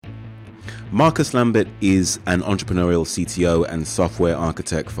Marcus Lambert is an entrepreneurial CTO and software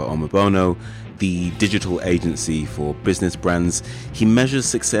architect for Omobono, the digital agency for business brands. He measures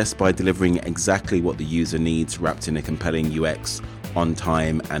success by delivering exactly what the user needs, wrapped in a compelling UX, on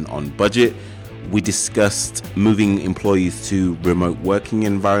time and on budget. We discussed moving employees to remote working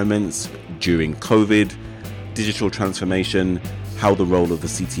environments during COVID, digital transformation, how the role of the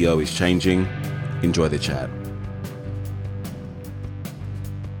CTO is changing. Enjoy the chat.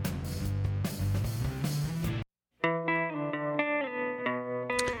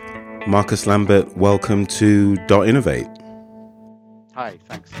 Marcus Lambert, welcome to .innovate. Hi,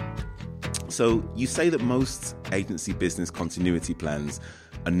 thanks. So you say that most agency business continuity plans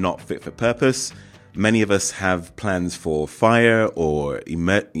are not fit for purpose. Many of us have plans for fire or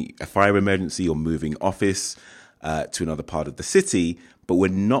a fire emergency or moving office to another part of the city, but we're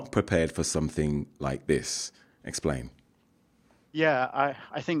not prepared for something like this. Explain. Yeah,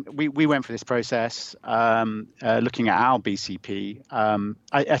 I think we went through this process looking at our BCP.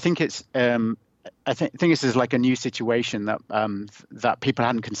 I think it's I think this is like a new situation that that people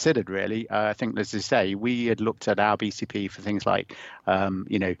hadn't considered really. I think, as I say, we had looked at our BCP for things like an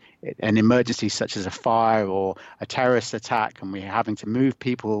emergency such as a fire or a terrorist attack, and we're having to move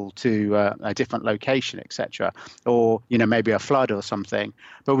people to a different location, etc., or maybe a flood or something.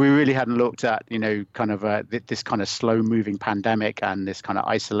 But we really hadn't looked at kind of this kind of slow moving pandemic and this kind of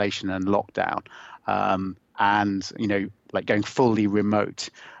isolation and lockdown, and like going fully remote.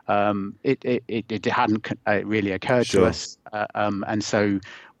 It hadn't really occurred to us, and so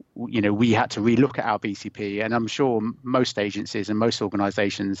we had to relook at our BCP. And I'm sure most agencies and most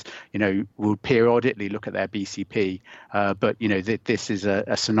organisations will periodically look at their BCP, but this is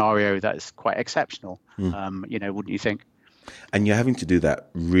a scenario that's quite exceptional. Wouldn't you think? And you're having to do that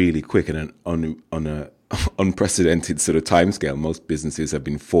really quick and on a unprecedented sort of timescale. Most businesses have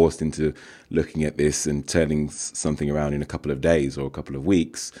been forced into looking at this and turning something around in a couple of days or a couple of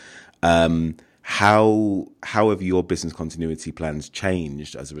weeks. How have your business continuity plans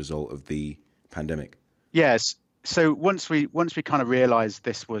changed as a result of the pandemic? Yes. So once we kind of realised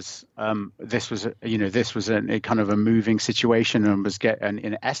this was a kind of a moving situation and was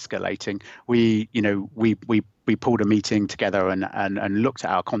escalating, we pulled a meeting together and looked at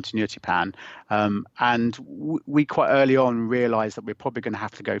our continuity plan, and we quite early on realised that we're probably going to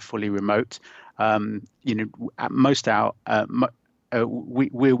have to go fully remote. At most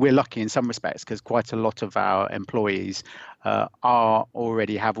we're lucky in some respects because quite a lot of our employees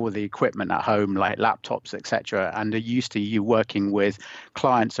already have all the equipment at home, like laptops, etc., and are used to you working with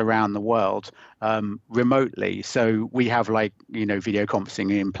clients around the world remotely. So we have video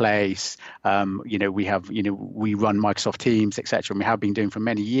conferencing in place. We have we run Microsoft Teams, etc., and we have been doing for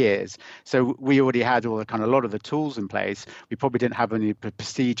many years. So we already had a lot of the tools in place. We probably didn't have any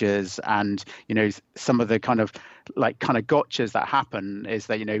procedures, and some of the kind of gotchas that happen is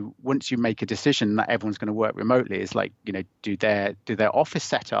that once you make a decision that everyone's going to work remotely, is do their office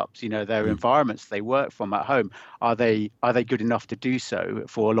setups, their environments they work from at home, are they good enough to do so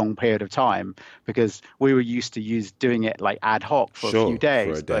for a long period of time? Because we were used to doing it like ad hoc for a few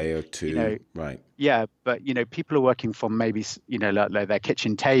days, for a day or two, right? Yeah, but people are working from maybe like their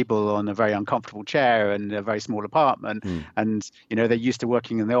kitchen table on a very uncomfortable chair and a very small apartment, and they're used to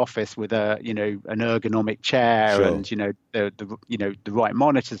working in the office with an ergonomic chair and the right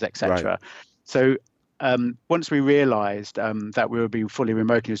monitors, etc. Right. So once we realised that we would be fully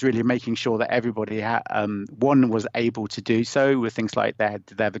remote, it was really making sure that everybody was able to do so with things like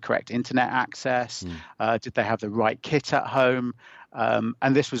did they have the correct internet access, did they have the right kit at home.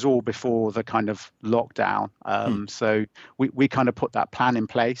 And this was all before the kind of lockdown. So we kind of put that plan in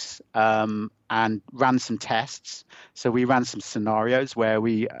place and ran some tests. So we ran some scenarios where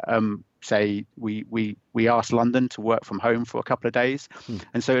we we asked London to work from home for a couple of days.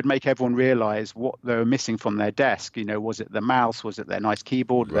 And so it'd make everyone realize what they were missing from their desk. Was it the mouse? Was it their nice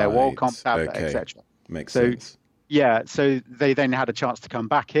keyboard, their Wacom tablet, etc.? Makes sense. Yeah, so they then had a chance to come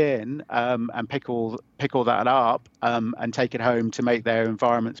back in and pick all that up and take it home to make their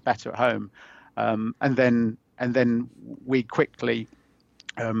environments better at home. And then we quickly,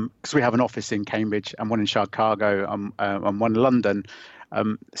 because we have an office in Cambridge and one in Chicago and one in London,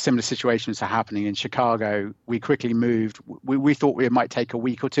 similar situations are happening in Chicago. We quickly moved. We thought it might take a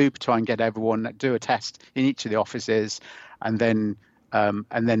week or two to try and get everyone do a test in each of the offices, and then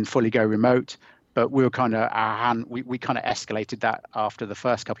fully go remote. But we were kind of we kind of escalated that after the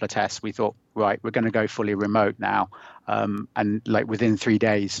first couple of tests. We thought, right, we're going to go fully remote now, and within 3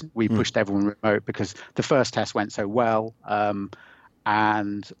 days we pushed everyone remote because the first test went so well.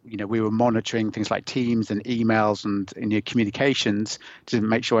 and we were monitoring things like Teams and emails and communications to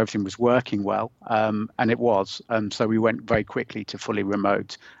make sure everything was working well, and it was. So we went very quickly to fully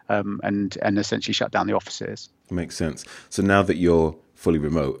remote, and essentially shut down the offices. Makes sense. So now that you're fully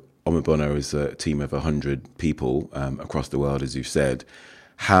remote, Omobono is a team of 100 people across the world, as you've said.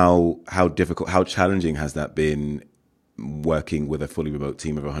 How difficult, how challenging has that been, working with a fully remote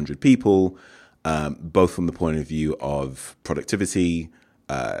team of 100 people? Both from the point of view of productivity,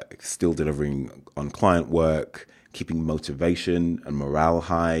 still delivering on client work, keeping motivation and morale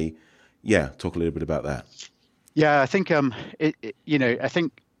high. Yeah, talk a little bit about that. Yeah, I think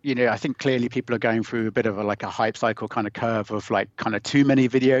I think clearly people are going through a bit of a hype cycle kind of curve of kind of too many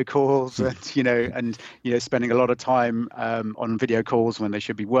video calls, and spending a lot of time on video calls when they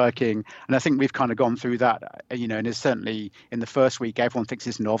should be working. And I think we've kind of gone through that, and it's certainly in the first week everyone thinks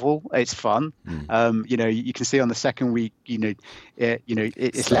it's novel, it's fun. You can see on the second week,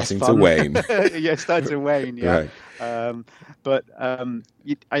 it's less fun. Starting to wane. Yeah, it's starting to wane. Yeah. Right. But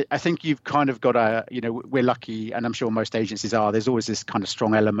I think you've kind of got we're lucky, and I'm sure most agencies are. There's always this kind of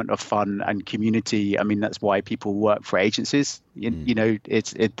strong element of fun and community. I mean, that's why people work for agencies.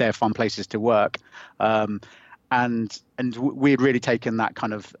 They're fun places to work, and we'd really taken that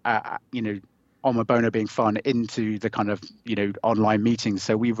kind of Omobono being fun into the kind of online meetings.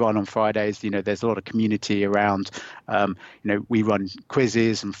 So we run on Fridays. There's a lot of community around. We run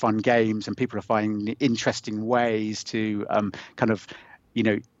quizzes and fun games, and people are finding interesting ways to kind of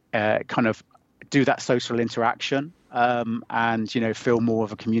do that social interaction, and feel more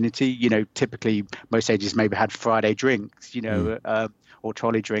of a community. Typically most agencies maybe had Friday drinks, or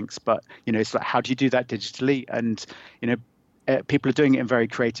trolley drinks, but it's like, how do you do that digitally? And people are doing it in very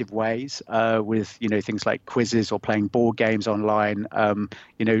creative ways, with things like quizzes or playing board games online,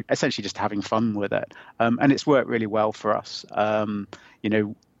 essentially just having fun with it, and it's worked really well for us. And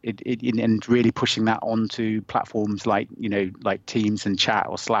really pushing that onto platforms like Teams and Chat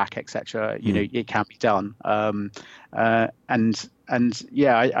or Slack, etc. It can be done, and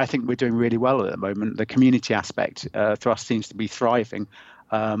yeah, I think we're doing really well at the moment. The community aspect for us seems to be thriving,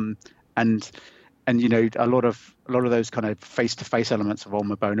 and a lot of those kind of face-to-face elements of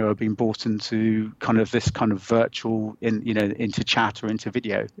Omobono are being brought into kind of this kind of virtual into chat or into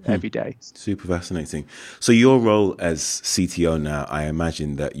video every day. Super fascinating. So your role as CTO now, I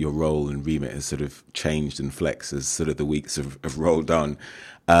imagine that your role and remit has sort of changed and flexed as sort of the weeks have rolled on.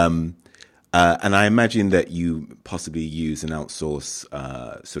 And I imagine that you possibly use an outsource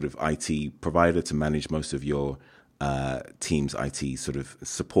sort of IT provider to manage most of your team's IT sort of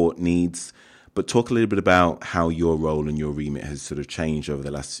support needs. But talk a little bit about how your role and your remit has sort of changed over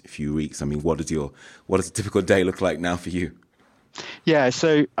the last few weeks. I mean, what does a typical day look like now for you? Yeah,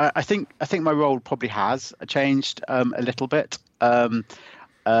 so I think my role probably has changed a little bit. I'm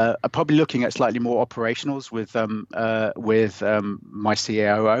probably looking at slightly more operationals with my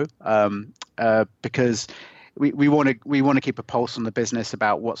COO, because we want to keep a pulse on the business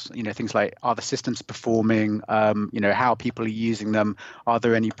about what's things like, are the systems performing, how people are using them, are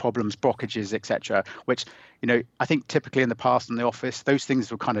there any problems, blockages, etc. Which I think typically in the past in the office, those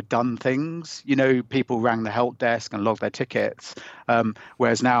things were kind of done things. People rang the help desk and logged their tickets,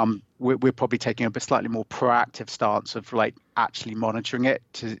 whereas now we're probably taking a slightly more proactive stance of actually monitoring it,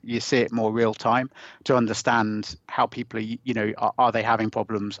 to you see it more real time, to understand how people are they having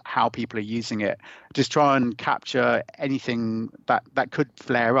problems, how people are using it, just try and capture anything that could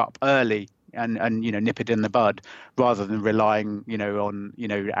flare up early and nip it in the bud, rather than relying on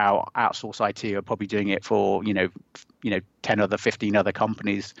our outsource IT are probably doing it for 10 other 15 other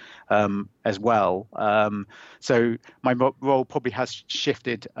companies as well. So my role probably has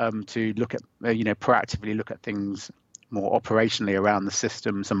shifted to look at proactively look at things more operationally around the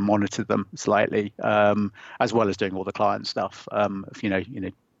systems and monitor them slightly, as well as doing all the client stuff,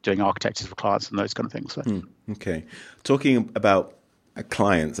 doing architectures for clients and those kind of things. So. Okay, talking about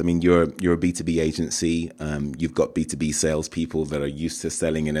clients, I mean, you're a B2B agency. You've got B2B salespeople that are used to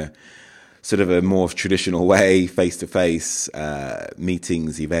selling in a sort of a more traditional way, face-to-face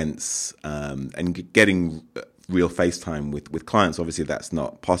meetings, events, and getting real face time with clients. Obviously, that's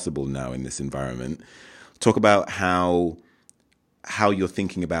not possible now in this environment. Talk about how you're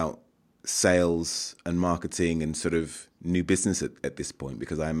thinking about sales and marketing and sort of new business at this point,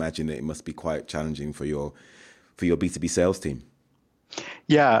 because I imagine that it must be quite challenging for your B2B sales team.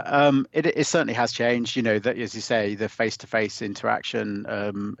 Yeah, it certainly has changed. That, as you say, the face-to-face interaction,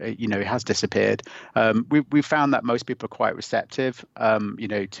 it has disappeared. We found that most people are quite receptive,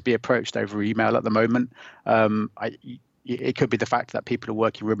 to be approached over email at the moment. It could be the fact that people are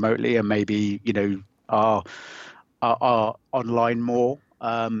working remotely and maybe, are are online more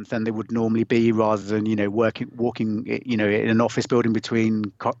than they would normally be, rather than walking in an office building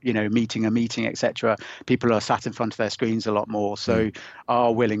between meeting, etc. People are sat in front of their screens a lot more, so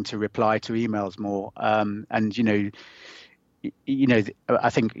are willing to reply to emails more. And I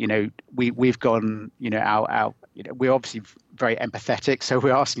think we've gone out. We're obviously very empathetic, so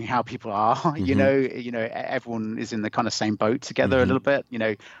we're asking how people are. Everyone is in the kind of same boat together a little bit.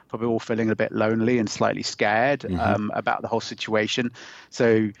 Probably all feeling a bit lonely and slightly scared about the whole situation.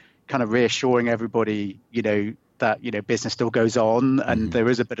 So kind of reassuring everybody, that business still goes on and there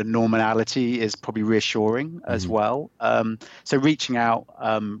is a bit of normality is probably reassuring as well. So reaching out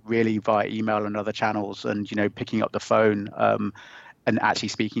really via email and other channels, and picking up the phone and actually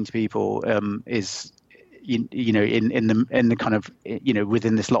speaking to people is in the kind of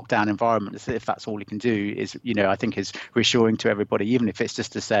within this lockdown environment, if that's all you can do, is I think is reassuring to everybody, even if it's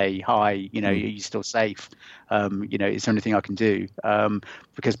just to say hi, are you still safe, is there anything I can do,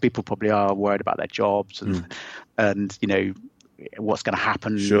 because people probably are worried about their jobs and what's going to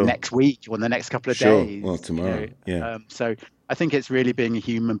happen next week or in the next couple of days, well, tomorrow. So I think it's really being a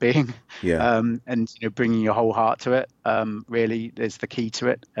human being, and bringing your whole heart to it really is the key to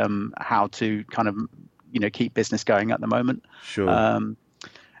it, how to kind of keep business going at the moment. I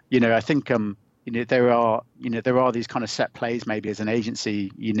think there are these kind of set plays. Maybe as an agency,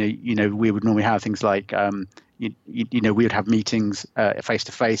 we would normally have things like we would have meetings face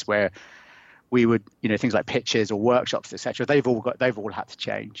to face where we would things like pitches or workshops, etc. They've all had to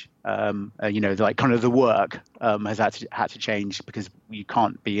change. Like kind of the work has had to change because you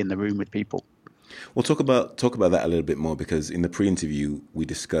can't be in the room with people. Well, talk about that a little bit more, because in the pre-interview we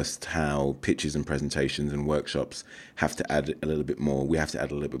discussed how pitches and presentations and workshops have to add a little bit more. We have to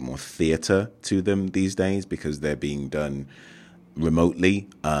add a little bit more theatre to them these days because they're being done remotely,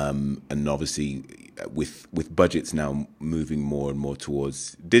 and obviously with budgets now moving more and more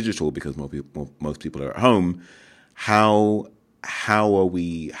towards digital because most people are at home. How are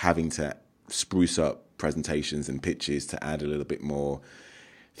we having to spruce up presentations and pitches to add a little bit more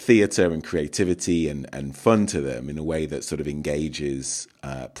theatre and creativity and fun to them in a way that sort of engages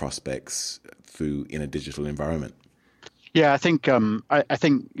prospects in a digital environment? Yeah, I think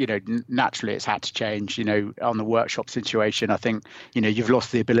naturally it's had to change. On the workshop situation, I think you've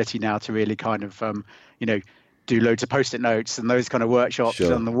lost the ability now to really kind of do loads of post-it notes and those kind of workshops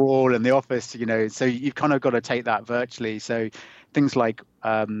on the wall in the office. So you've kind of got to take that virtually. So things like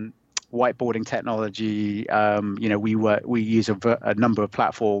whiteboarding technology, we use a number of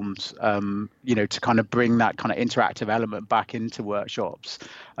platforms, to kind of bring that kind of interactive element back into workshops.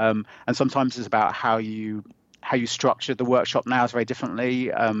 And sometimes it's about how you structure the workshop now is very differently.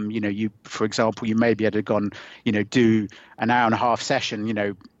 For example, you may be able to go on, do an hour and a half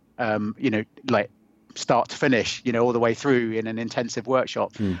session, like start to finish, all the way through in an intensive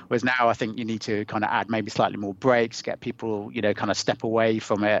workshop. Whereas now I think you need to kind of add maybe slightly more breaks, get people, kind of step away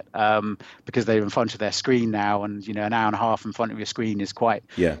from it, because they're in front of their screen now, and an hour and a half in front of your screen is quite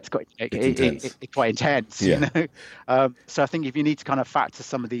intense. So I think if you need to kind of factor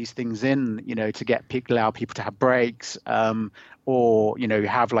some of these things in, to allow people to have breaks, or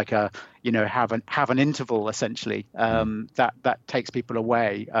have like have an interval essentially, that takes people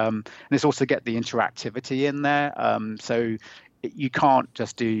away, and it's also get the interactivity in there, so you can't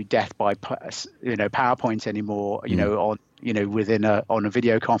just do death by PowerPoint anymore, on a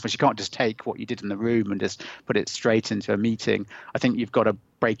video conference. You can't just take what you did in the room and just put it straight into a meeting. I think you've got to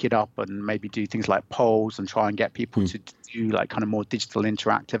break it up and maybe do things like polls and try and get people to do like kind of more digital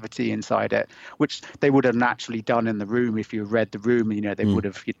interactivity inside it, which they would have naturally done in the room if you read the room. They would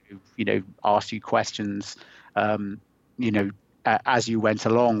have asked you questions as you went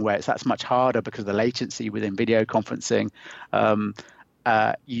along, where that's much harder because of the latency within video conferencing.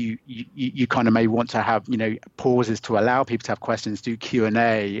 You kind of may want to have pauses to allow people to have questions, do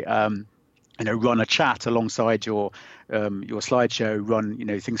Q&A, run a chat alongside your slideshow, run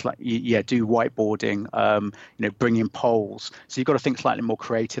things like do whiteboarding, bring in polls. So you've got to think slightly more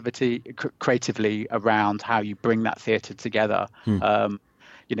creatively around how you bring that theatre together.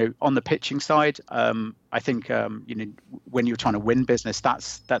 On the pitching side, I think when you're trying to win business,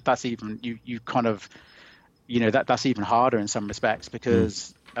 that's even you kind of that's even harder in some respects,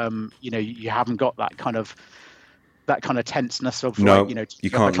 because you haven't got that kind of tenseness of you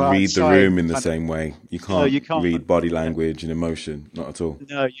can't read the room in the same way. You can't read body language and emotion, not at all.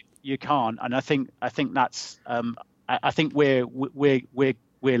 No, you can't. And I think that's I think we're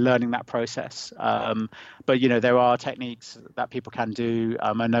we're learning that process. But there are techniques that people can do.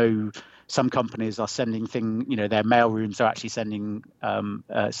 I know some companies are sending their mail rooms are actually sending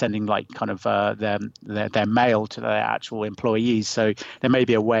like kind of their mail to their actual employees. So there may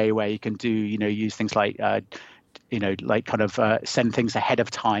be a way where you can do use things like like kind of send things ahead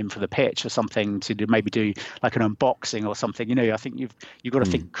of time for the pitch or something to maybe do like an unboxing or something. I think you've got to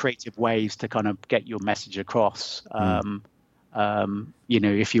think creative ways to kind of get your message across.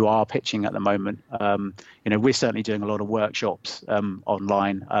 If you are pitching at the moment, we're certainly doing a lot of workshops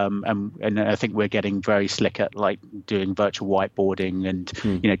online, and I think we're getting very slick at like doing virtual whiteboarding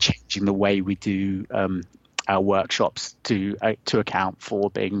and changing the way we do our workshops to account for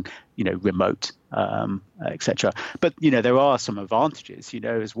being remote, etc. But there are some advantages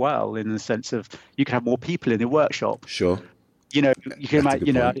as well, in the sense of you can have more people in the workshop. Sure. You can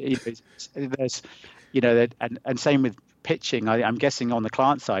imagine there's and same with pitching. I'm guessing on the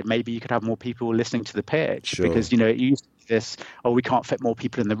client side, maybe you could have more people listening to the pitch. Sure. Because it used to be this, we can't fit more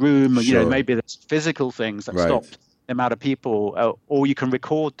people in the room, or sure. Maybe there's physical things that stop the amount of people, or you can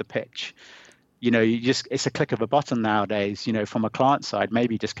record the pitch. It's a click of a button nowadays. From a client side,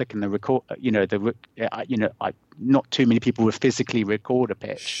 maybe just clicking the record. Not too many people will physically record a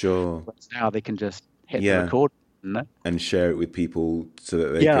pitch. Sure. But now they can just hit the record button and share it with people so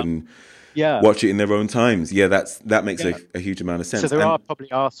that they can watch it in their own times. Yeah, that makes a huge amount of sense. So there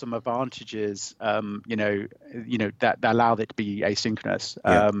probably are some advantages, that allow it to be asynchronous.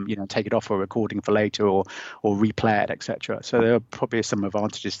 Take it off for recording for later, or replay it, etc. So there are probably some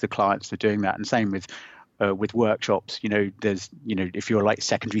advantages to clients for doing that. And same with workshops. There's if you're like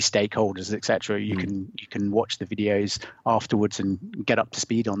secondary stakeholders, etc. You can watch the videos afterwards and get up to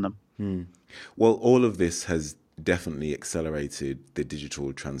speed on them. Well, all of this has definitely accelerated the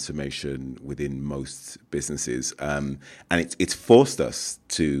digital transformation within most businesses, and it's forced us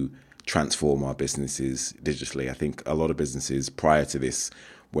to transform our businesses digitally. I think a lot of businesses prior to this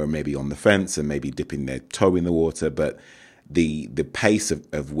were maybe on the fence and maybe dipping their toe in the water, but the pace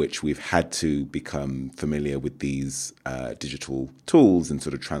of which we've had to become familiar with these digital tools and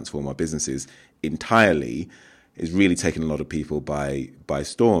sort of transform our businesses entirely is really taken a lot of people by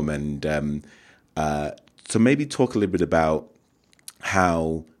storm. And so maybe talk a little bit about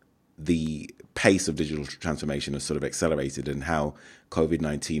how the pace of digital transformation has sort of accelerated, and how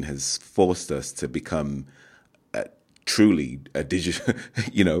COVID-19 has forced us to become truly digitally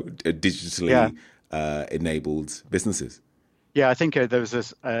enabled businesses. Yeah, I think there was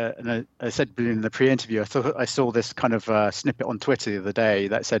this, and I said in the pre-interview, I saw this kind of snippet on Twitter the other day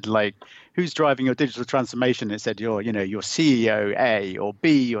that said, like, who's driving your digital transformation? It said your CEO A, or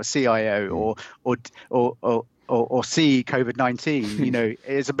B, or CIO, or C, COVID-19.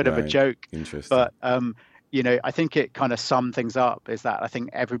 It's a bit of a joke. Interesting. But I think it kind of summed things up. Is that I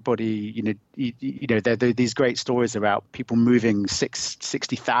think everybody, there are these great stories about people moving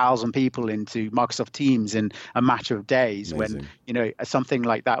 60,000 people into Microsoft Teams in a matter of days. Amazing. When something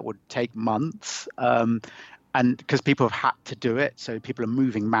like that would take months, and because people have had to do it, so people are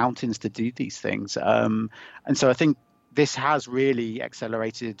moving mountains to do these things. And so I think this has really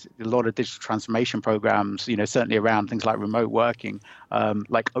accelerated a lot of digital transformation programs, certainly around things like remote working,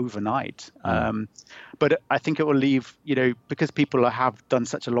 like overnight. But I think it will leave, because people have done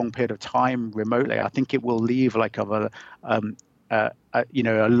such a long period of time remotely, I think it will leave like a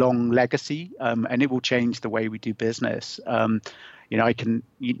long legacy, and it will change the way we do business. A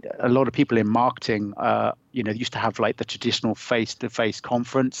lot of people in marketing, used to have like the traditional face-to-face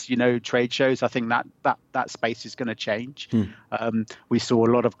conference, trade shows. I think that space is going to change. We saw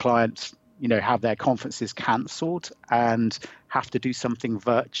a lot of clients, have their conferences cancelled and have to do something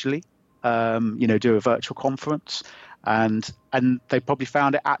virtually, do a virtual conference. And they probably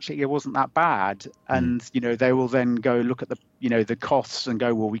found it wasn't that bad. And, they will then go look at the costs and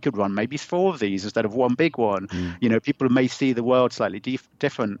go, well, we could run maybe 4 of these instead of one big one. People may see the world slightly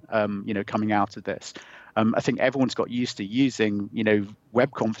different, coming out of this. I think everyone's got used to using,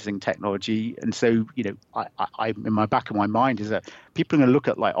 web conferencing technology. And so, I in my back of my mind is that people are going to look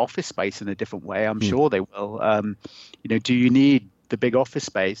at like office space in a different way. I'm sure they will. Do you need the big office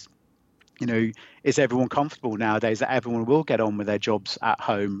space? Is everyone comfortable nowadays that everyone will get on with their jobs at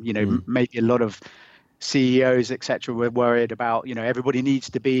home? Maybe a lot of CEOs, etc., were worried about, everybody needs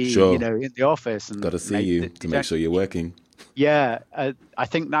to be, in the office. And got to see you to make sure you're working. Yeah, I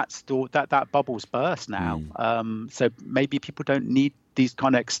think that bubble's burst now. So maybe people don't need these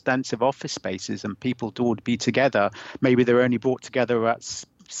kind of extensive office spaces, and people to all be together. Maybe they're only brought together at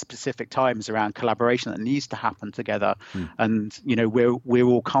specific times around collaboration that needs to happen together. And we're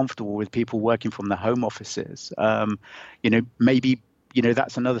all comfortable with people working from the home offices. Maybe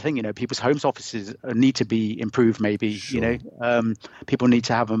that's another thing. People's homes offices need to be improved. Maybe Sure. people need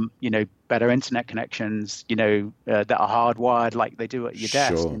to have better internet connections. That are hardwired like they do at your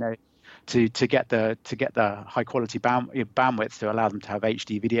desk. Sure. To get the high quality bandwidth to allow them to have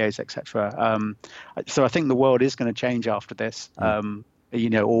HD videos, etc. So I think the world is going to change after this.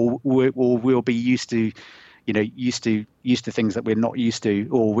 Or we'll be used to things that we're not used to,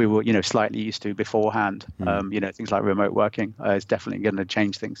 or we were slightly used to beforehand. Things like remote working is definitely going to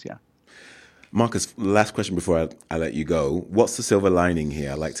change things. Yeah. Marcus, last question before I let you go. What's the silver lining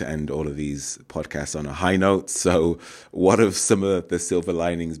here? I like to end all of these podcasts on a high note. So what have some of the silver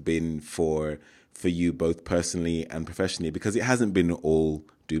linings been for you, both personally and professionally? Because it hasn't been all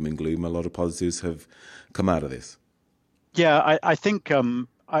doom and gloom. A lot of positives have come out of this. Yeah, I think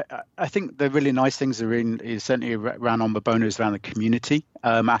I think the really nice things is certainly around Omobono is around the community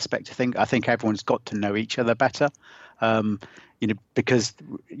aspect. I think everyone's got to know each other better, because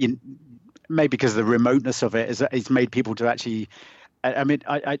maybe because the remoteness of it is made people to actually. I mean,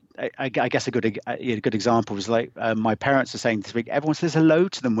 I guess a good example was like my parents are saying this week. Everyone says hello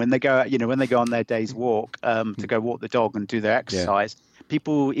to them when they go out, when they go on their day's walk to go walk the dog and do their exercise. Yeah.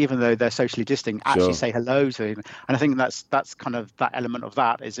 People, even though they're socially distant, actually say hello to them. And I think that's kind of that element of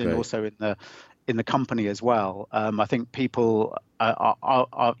that is also in the company as well. I think people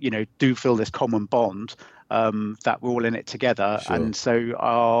are do feel this common bond that we're all in it together, and so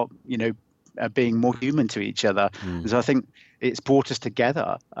are being more human to each other. So I think it's brought us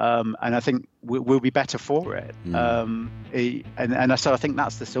together, and I think we'll be better for it. And so I think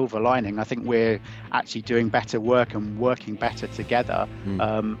that's the silver lining. I think we're actually doing better work and working better together.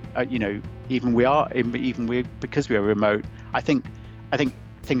 Even because we are remote. I think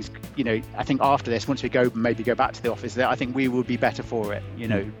things. I think after this, once we go back to the office, I think we will be better for it.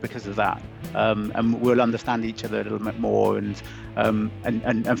 Because of that, and we'll understand each other a little bit more and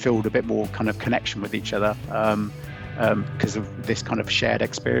feel a bit more kind of connection with each other. Because of this kind of shared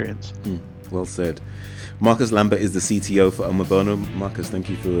experience. Well said. Marcus Lambert is the CTO for Omobono. Marcus, thank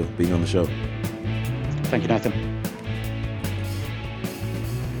you for being on the show. Thank you, Nathan.